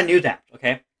 Here's my news apps.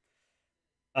 Okay.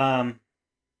 Um,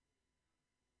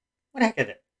 what the heck is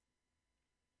it?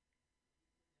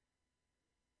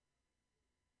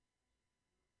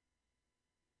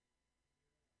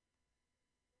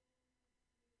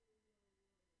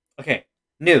 Okay,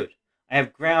 news. I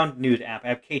have Ground News app. I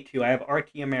have K2. I have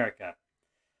RT America.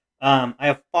 I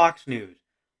have Fox News.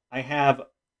 I have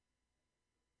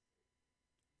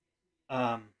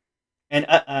um, and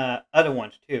other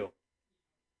ones too.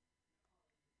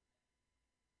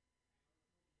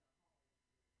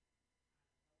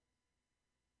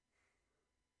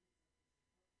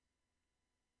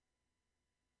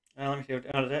 Let me see.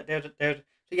 There's so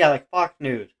yeah, like Fox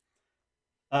News,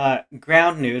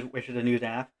 Ground News, which is a news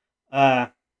app,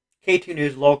 K2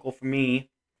 News local for me,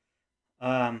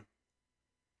 um,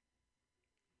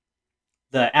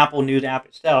 the Apple News app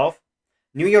itself,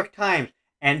 New York Times,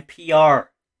 NPR,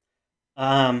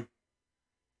 um,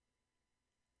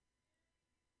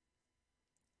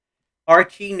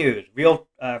 RT News, Real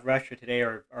Russia Today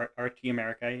or RT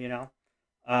America,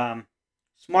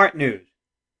 Smart News.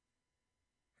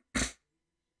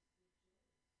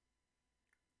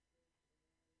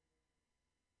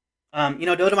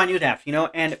 Those are my news apps,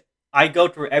 and I go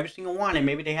through every single one, and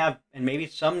maybe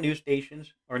some news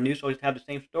stations or news sources have the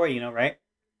same story, right?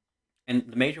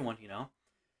 And the major ones,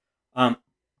 um,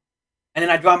 and then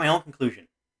I draw my own conclusion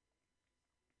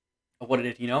of what it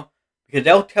is, because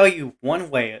they'll tell you one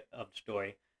way of the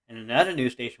story, and another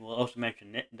news station will also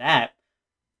mention that,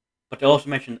 but they'll also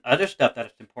mention other stuff that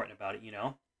is important about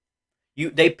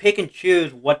it, they pick and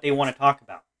choose what they want to talk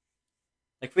about.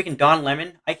 Like freaking Don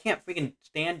Lemon, I can't freaking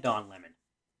stand Don Lemon.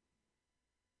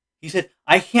 He said,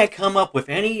 I can't come up with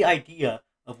any idea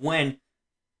of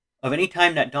any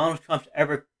time that Donald Trump's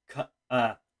ever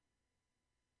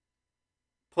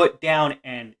put down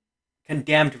and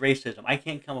condemned racism. I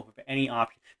can't come up with any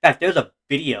option. In fact, there's a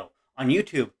video on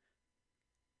YouTube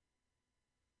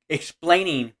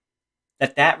explaining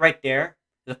that right there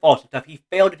is false stuff. He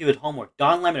failed to do his homework.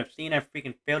 Don Lemon of CNN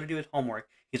freaking failed to do his homework.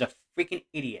 He's a freaking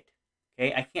idiot.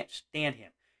 Okay, I can't stand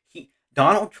him.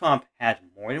 Donald Trump has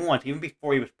more than once, even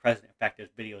before he was president. In fact, there's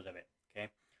videos of it. Okay,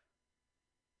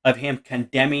 of him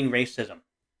condemning racism.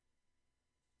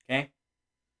 Okay,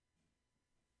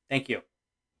 thank you,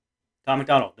 Tom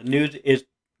Macdonald. The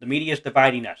media is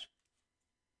dividing us.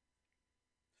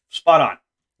 Spot on.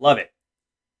 Love it.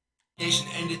 Nation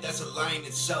ended, that's a lie in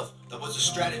itself. That was a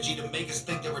strategy to make us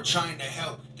think they were trying to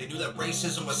help. They knew that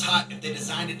racism was hot if they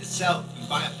designed it to sell. We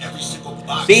buy up every single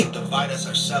box and divide us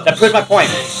ourselves. That proves my point.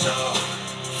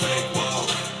 Fake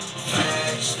woke,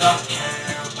 facts don't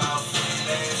care about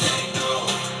feelings. They know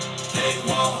they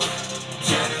won't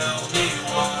tell me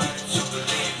what to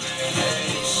believe in.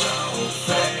 They so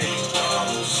fake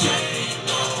woke,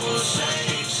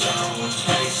 save someone's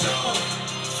face. So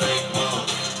fake woke,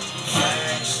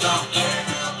 facts don't care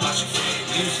about your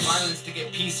feelings. Use violence to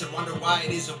get peace and wonder why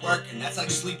it isn't working. That's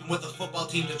like sleeping with a football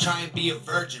team to try and be a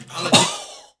virgin.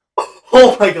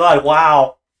 Oh my god!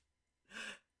 Wow.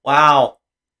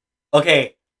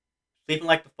 Okay, sleeping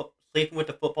with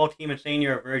the football team and saying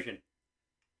you're a virgin.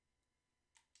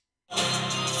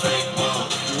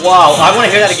 Wow, I want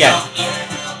to hear that again.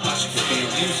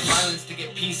 Use violence to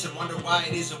get peace and wonder why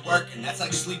it isn't working. That's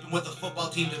like sleeping with a football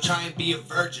team to try and be a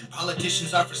virgin.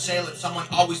 Politicians are for sale and someone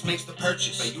always makes the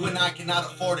purchase. But you and I cannot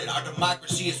afford it. Our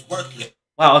democracy is worthless.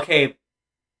 Wow, okay.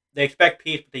 They expect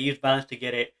peace, but they use violence to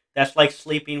get it. That's like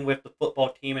sleeping with the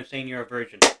football team and saying you're a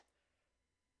virgin.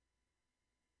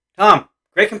 Tom,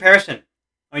 great comparison.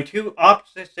 I mean, two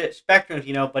opposite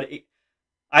spectrums, but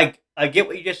I get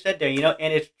what you just said there,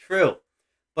 and it's true.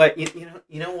 But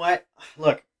you know what?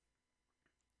 Look,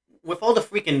 with all the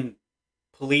freaking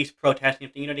police protesting,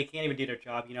 they can't even do their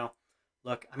job.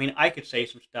 Look, I mean, I could say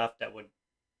some stuff that would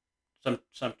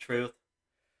some truth,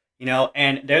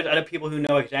 and there's other people who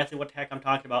know exactly what the heck I'm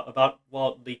talking about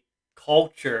the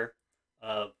culture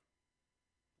of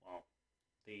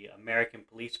the American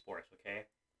police force, okay?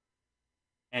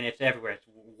 And it's everywhere. It's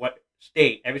what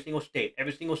state, every single city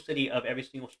of every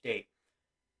single state,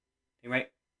 right?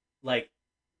 Like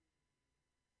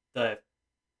the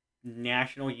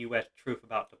national U.S. truth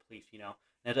about the police, you know.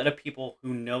 There's other people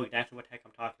who know exactly what the heck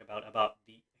I'm talking about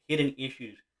the hidden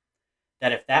issues.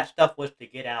 That if that stuff was to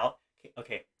get out,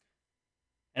 okay.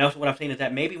 And also, what I'm saying is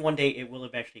that maybe one day it will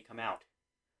eventually come out.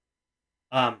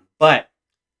 But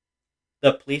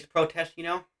the police protest, you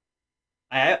know,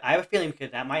 I have a feeling because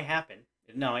that might happen.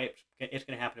 No, it's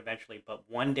going to happen eventually. But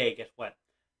one day, guess what?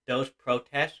 Those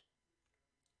protests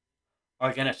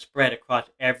are going to spread across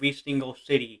every single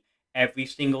city, every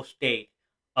single state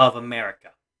of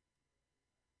America.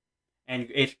 And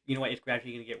it's, you know what, it's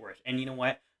gradually going to get worse. And you know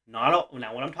what? Not all,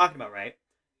 now what I'm talking about, right?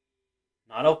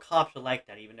 Not all cops are like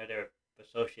that, even though they're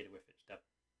associated with it stuff.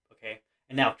 Okay?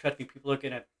 And now, trust me, people are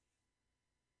going to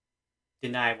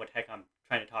deny what the heck I'm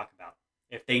trying to talk about.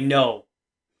 If they know.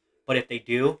 But if they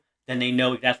do, then they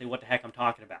know exactly what the heck I'm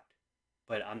talking about.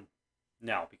 But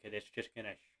no, because it's just going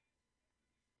to...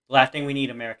 The last thing we need,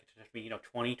 America, to just be, you know,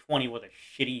 2020 was a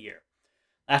shitty year.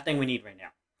 Last thing we need right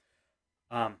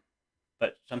now.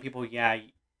 But some people, yeah.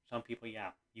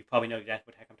 You probably know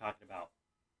exactly what the heck I'm talking about.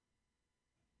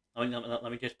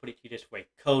 Let me just put it to you this way.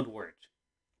 Code words.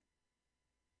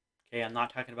 Okay, I'm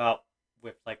not talking about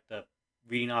with, like, the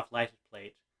reading off license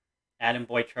plates. Adam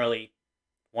Boy Charlie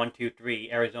 123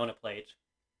 Arizona plates.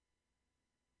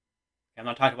 Okay, I'm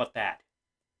not talking about that.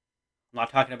 I'm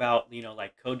not talking about, you know,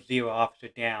 like code 0, officer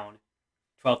down,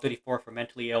 1234 for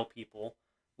mentally ill people.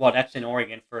 Well, that's in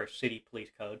Oregon for city police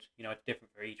codes. You know, it's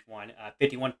different for each one.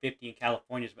 5150 in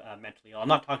California is mentally ill. I'm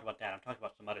not talking about that. I'm talking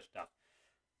about some other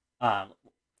stuff.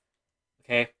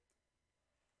 Okay?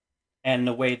 And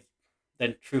the way,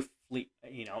 then truthfully,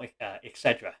 you know,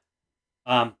 etc.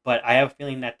 But I have a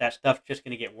feeling that that stuff's just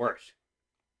going to get worse.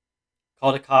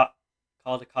 Call the cops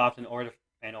and order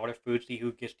food, see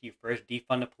who gets to you first,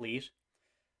 defund the police.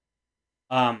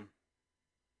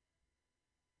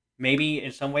 Maybe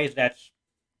in some ways that's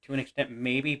to an extent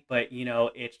maybe, but you know,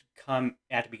 it's come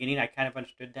at the beginning I kind of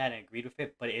understood that and agreed with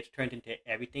it, but it's turned into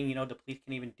everything. You know, the police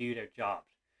can't even do their jobs.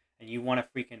 And you want to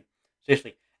freaking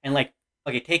seriously. And like,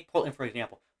 okay, take Portland for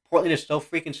example. Portland is so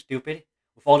freaking stupid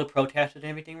with all the protests and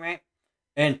everything, right?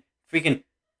 And freaking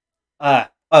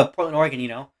Portland, Oregon, you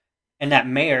know. And that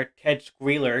mayor, Ted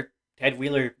Wheeler,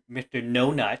 Mr.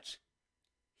 No Nuts,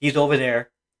 he's over there,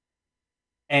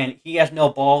 and he has no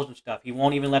balls and stuff. He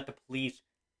won't even let the police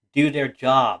do their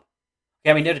job.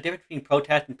 Okay, I mean, there's a difference between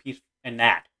protest and peace and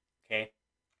that. Okay,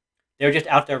 they're just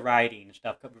out there rioting and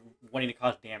stuff, wanting to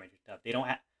cause damage and stuff. They don't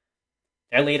have,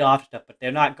 they're laid off and stuff, but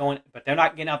they're not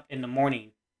getting up in the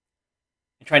morning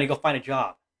and trying to go find a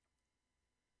job.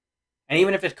 And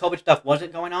even if this COVID stuff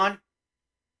wasn't going on,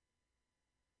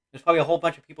 there's probably a whole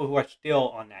bunch of people who are still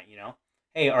on that, you know.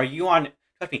 Hey, are you on...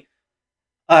 Trust me.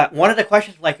 One of the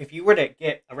questions, like, if you were to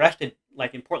get arrested,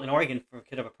 like, in Portland, Oregon, for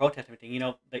a protest and everything, you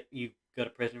know, that you go to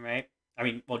prison, right? I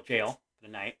mean, well, jail for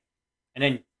the night. And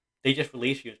then they just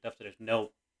release you and stuff, so there's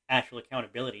no actual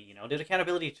accountability, you know. There's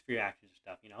accountability for your actions and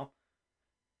stuff, you know.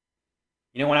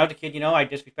 You know, when I was a kid, you know, I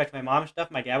disrespected my mom and stuff.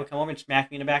 My dad would come over and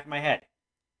smack me in the back of my head.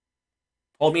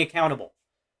 Hold me accountable.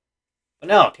 But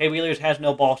no, Ted Wheeler has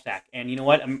no ball sack. And you know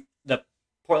what? The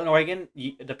Portland, Oregon,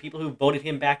 the people who voted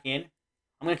him back in,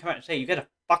 I'm going to come out and say, you guys are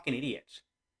fucking idiots.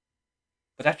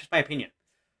 But that's just my opinion.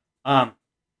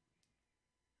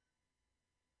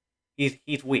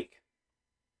 He's weak.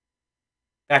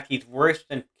 In fact, he's worse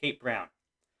than Kate Brown.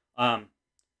 But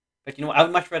you know what? I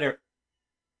would much rather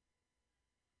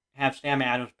have Sam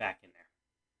Adams back in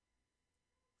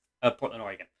there. Portland,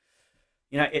 Oregon.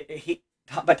 You know,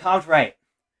 but Tom's right.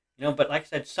 You know, but like I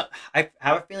said, I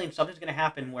have a feeling something's going to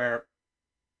happen where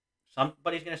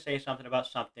somebody's going to say something about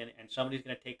something, and somebody's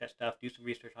going to take that stuff, do some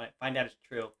research on it, find out it's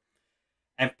true,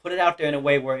 and put it out there in a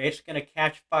way where it's going to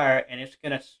catch fire, and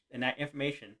and that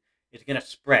information is going to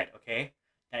spread. Okay,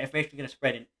 that information is going to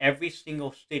spread in every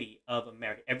single city of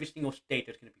America, every single state.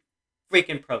 There's going to be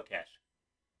freaking protests.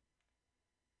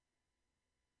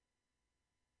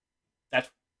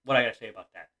 That's what I got to say about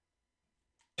that.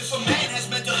 If a man has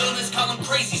mental illness, call him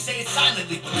crazy, say it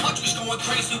silently. When country's going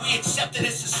crazy, we accept it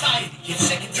as society. Get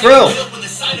sick and take a pill when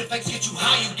the side effects get you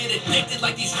high, you get addicted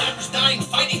like these rappers dying,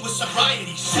 fighting with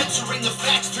sobriety. Censoring the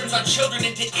facts turns our children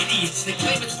into idiots. They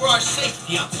claim it's for our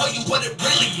safety, I'll tell you what it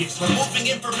really is. Removing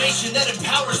information that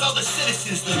empowers all the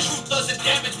citizens. The truth doesn't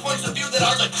damage points of view that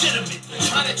are legitimate.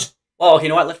 Trying to... Well,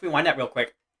 you know what? Let's rewind that real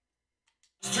quick.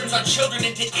 Turns our children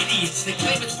into idiots. They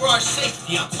claim it's for our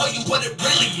safety. I'll tell you what it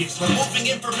really is. Removing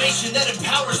information that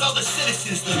empowers all the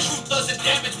citizens. The truth doesn't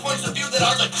damage points of view that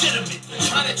are legitimate.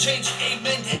 Trying to change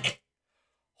amen to...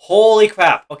 Holy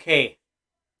crap. Okay.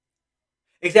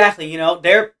 Exactly, you know,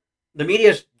 the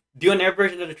media's doing their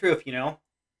version of the truth, you know.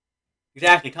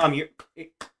 Exactly, Tom, you're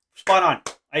spot on.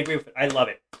 I agree with it. I love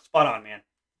it. Spot on, man.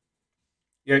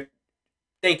 You're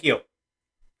thank you.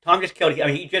 Tom just killed. I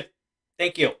mean, he just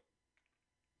thank you.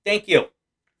 Thank you.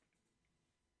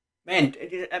 Man,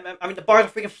 I mean, the bars are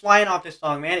freaking flying off this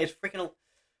song, man. It's freaking.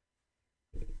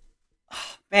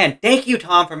 Man, thank you,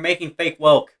 Tom, for making fake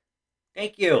woke.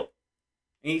 Thank you.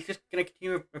 And he's just gonna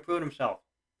continue improving himself.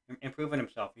 Improving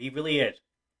himself. He really is.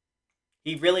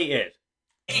 He really is.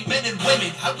 Men and women,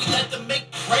 how we let them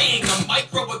make praying a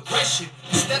microaggression.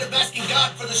 Instead of asking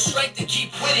God for the strength to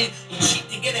keep winning, we cheat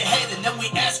to get ahead and then we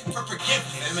ask him for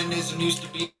forgiveness. Feminism used to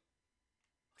be.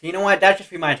 You know what? That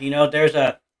just reminds me, you know, there's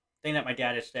a thing that my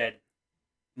dad has said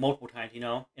multiple times, you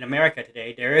know. In America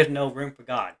today, there is no room for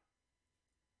God.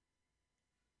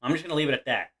 I'm just going to leave it at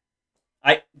that.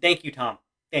 Thank you, Tom.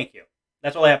 Thank you.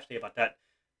 That's all I have to say about that.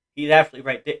 He's absolutely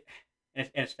right. And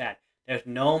it's sad. There's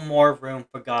no more room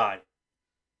for God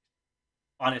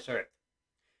on this earth.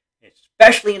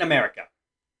 Especially in America.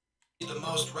 The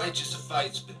most righteous of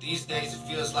fights, but these days it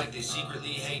feels like they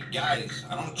secretly hate guys.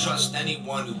 I don't trust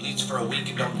anyone who bleeds for a week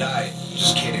and don't die.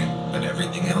 Just kidding, but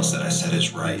everything else that I said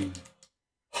is right.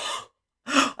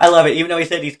 I love it. Even though he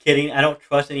said he's kidding, I don't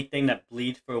trust anything that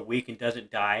bleeds for a week and doesn't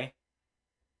die.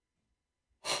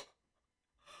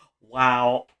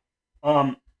 Wow.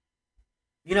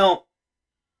 You know,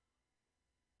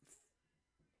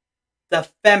 the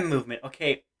femme movement,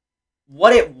 okay,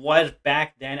 what it was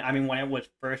back then, I mean, when it was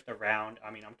first around,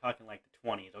 I mean, I'm talking like the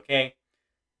 20s, okay?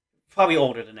 Probably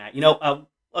older than that. You know,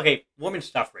 okay, women's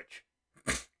suffrage,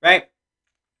 right?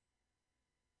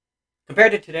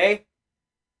 Compared to today,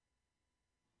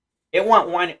 it went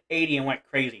 180 and went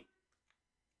crazy.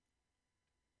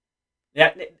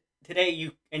 Today,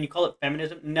 you call it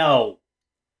feminism? No.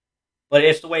 But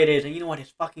it's the way it is, and you know what?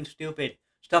 It's fucking stupid.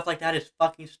 Stuff like that is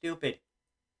fucking stupid.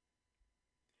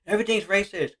 Everything's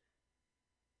racist.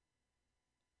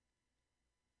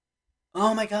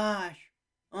 Oh my gosh.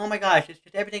 Oh my gosh. It's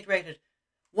just everything's racist.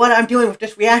 What I'm doing with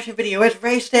this reaction video is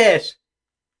racist.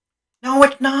 No,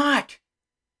 it's not.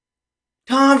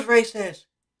 Tom's racist.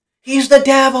 He's the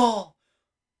devil.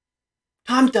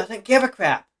 Tom doesn't give a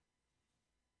crap.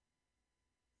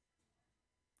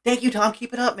 Thank you, Tom.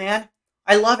 Keep it up, man.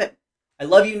 I love it. I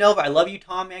love you, Nova. I love you,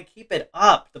 Tom, man. Keep it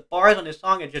up. The bars on this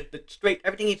song are just straight.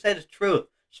 Everything he said is true.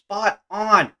 Spot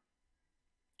on.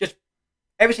 Just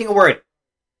every single word.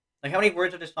 Like how many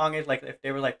words of this song is? Like if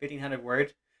they were like 1,500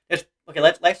 words. Okay.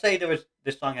 Let's say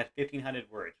this song has 1,500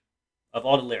 words of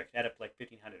all the lyrics. Add up to like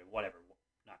 1,500 or whatever.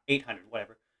 Not 800,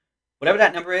 whatever. Whatever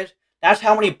that number is. That's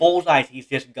how many bullseyes he's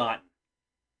just gotten.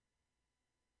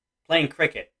 Playing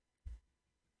cricket.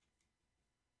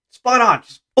 Spot on.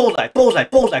 Just bullseye, bullseye,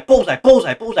 bullseye, bullseye,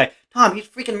 bullseye, bullseye. Tom, he's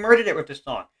freaking murdered it with this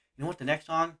song. You know what? The next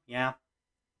song, yeah.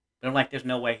 But I'm like, there's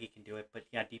no way he can do it. But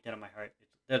yeah, deep down in my heart,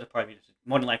 there's a part of me that's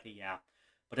more than likely, yeah.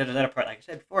 But there's another part, like I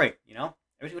said before, you know,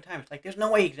 every single time it's like, there's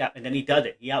no way he's out. And then he does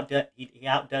it. He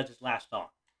outdoes his last song.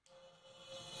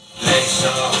 They so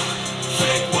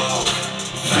fake woke,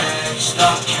 facts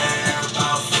don't care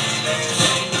about feelings.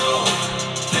 They know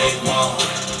they won't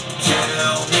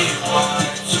tell me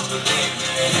what to believe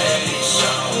in. They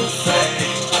so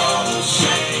fake woke,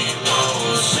 say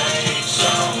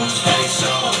so. They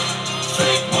so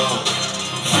fake woke,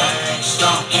 facts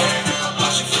don't care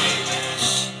about your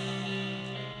feelings.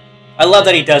 I love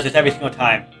that he does this every single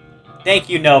time. Thank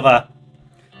you, Nova.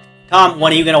 Tom,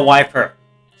 when are you going to wipe her?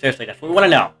 Seriously, that's what we want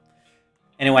to know.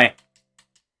 Anyway.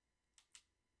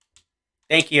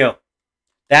 Thank you.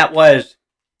 That was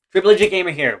Trippylegit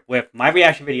Gamer here with my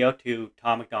reaction video to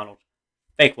Tom Macdonald's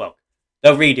Fake Woke.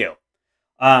 The redo.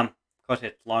 Of course,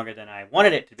 it's longer than I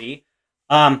wanted it to be.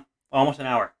 Almost an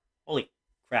hour. Holy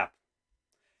crap.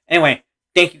 Anyway,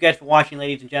 thank you guys for watching,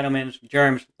 ladies and gentlemen,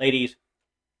 germs, ladies,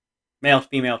 males,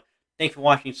 females. Thanks for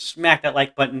watching. Smack that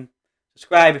like button.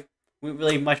 Subscribe. We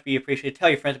really much be appreciated. Tell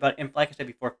your friends about it. And like I said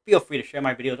before, feel free to share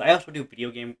my videos. I also do video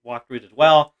game walkthroughs as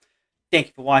well. Thank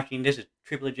you for watching. This is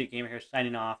Trippylegit Gamer here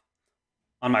signing off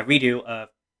on my redo of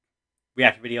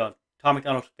reaction video of Tom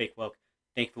Macdonald's Fake Woke.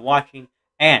 Thank you for watching.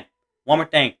 And one more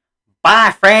thing.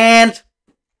 Bye, friends!